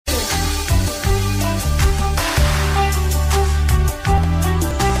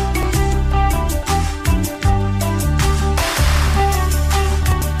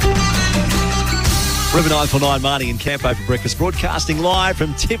River 949, Marnie and Campo for breakfast, broadcasting live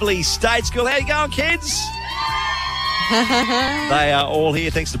from Tivoli State School. How you going, kids? They are all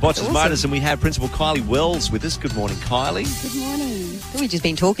here thanks to Botches Motors, and we have Principal Kylie Wells with us. Good morning, Kylie. Good morning. We've just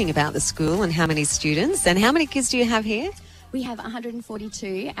been talking about the school and how many students. And how many kids do you have here? We have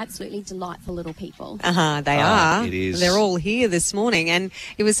 142 absolutely delightful little people. They are. It is. They're all here this morning. And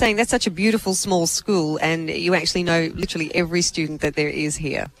you were saying that's such a beautiful small school, and you actually know literally every student that there is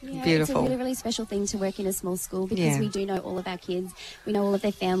here. Yeah, Beautiful. It's a really, really special thing to work in a small school because Yeah. we do know all of our kids. We know all of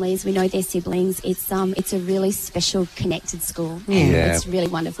their families. We know their siblings. It's a really special, connected school. And Yeah. it's really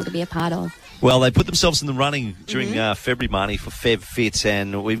wonderful to be a part of. Well, they put themselves in the running during February, Marnie, for Feb Fit,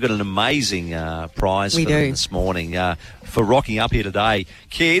 and we've got an amazing prize We for them do. this morning for rocking up here today.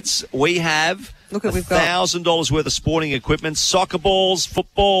 Kids, we have Look what we've got. $1,000 worth of sporting equipment, soccer balls,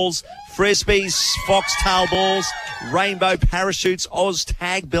 footballs, frisbees, foxtail balls, rainbow parachutes, Oz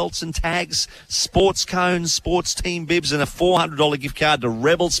tag belts and tags, sports cones, sports team bibs, and a $400 gift card to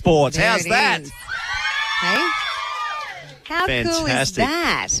Rebel Sports. There How's it that? is. Hey? How cool is Fantastic.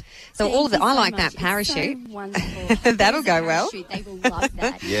 that? So Thank all of you it, I so like much. that parachute. It's so wonderful. That'll There's go a well. parachute. They will love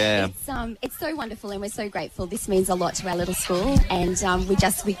that. Yeah. It's so wonderful, and we're so grateful. This means a lot to our little school, and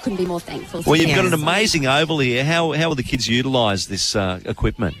we couldn't be more thankful. Well, you've got Yeah. an amazing oval here. How will the kids utilise this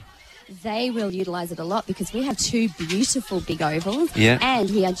equipment? They will utilise it a lot because we have two beautiful big ovals. Yeah. And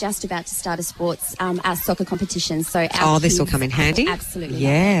we are just about to start our soccer competition. So our This will kids come in handy. will absolutely.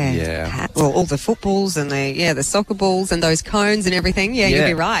 Yeah. Yeah. Well, all the footballs and the soccer balls and those cones and everything. Yeah, you'll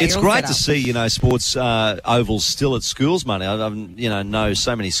be right. It's You're all great set to up. see, sports ovals still at schools, Money. I know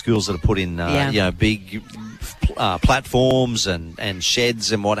so many schools that have put in, big platforms and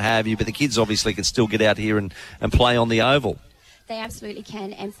sheds and what have you, but the kids obviously can still get out here and play on the oval. They absolutely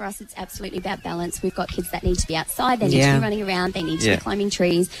can, and for us it's absolutely about balance. We've got kids that need to be outside, they need to Yeah. be running around, they need to Yeah. be climbing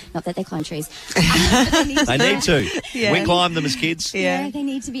trees. Not that they climb trees. They need to. Yeah. We climb them as kids. Yeah. They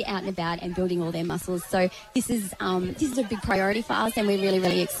need to be out and about and building all their muscles. So this is a big priority for us, and we're really,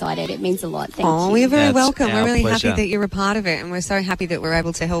 really excited. It means a lot. Thank Oh, you. we're very That's welcome. our We're really pleasure. happy that you're a part of it, and we're so happy that we're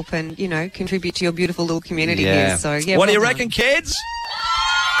able to help and, contribute to your beautiful little community here. So, yeah. What do well you done. reckon, kids?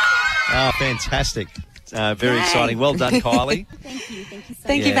 Oh, fantastic. Very Yay. exciting. Well done, Kylie. Thank you so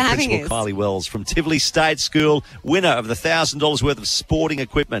Thank you for having Principal us. Kylie Wells from Tivoli State School, winner of the $1,000 worth of sporting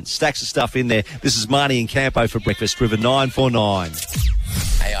equipment. Stacks of stuff in there. This is Marnie and Campo for breakfast, River 949.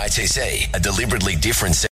 AITC, a deliberately different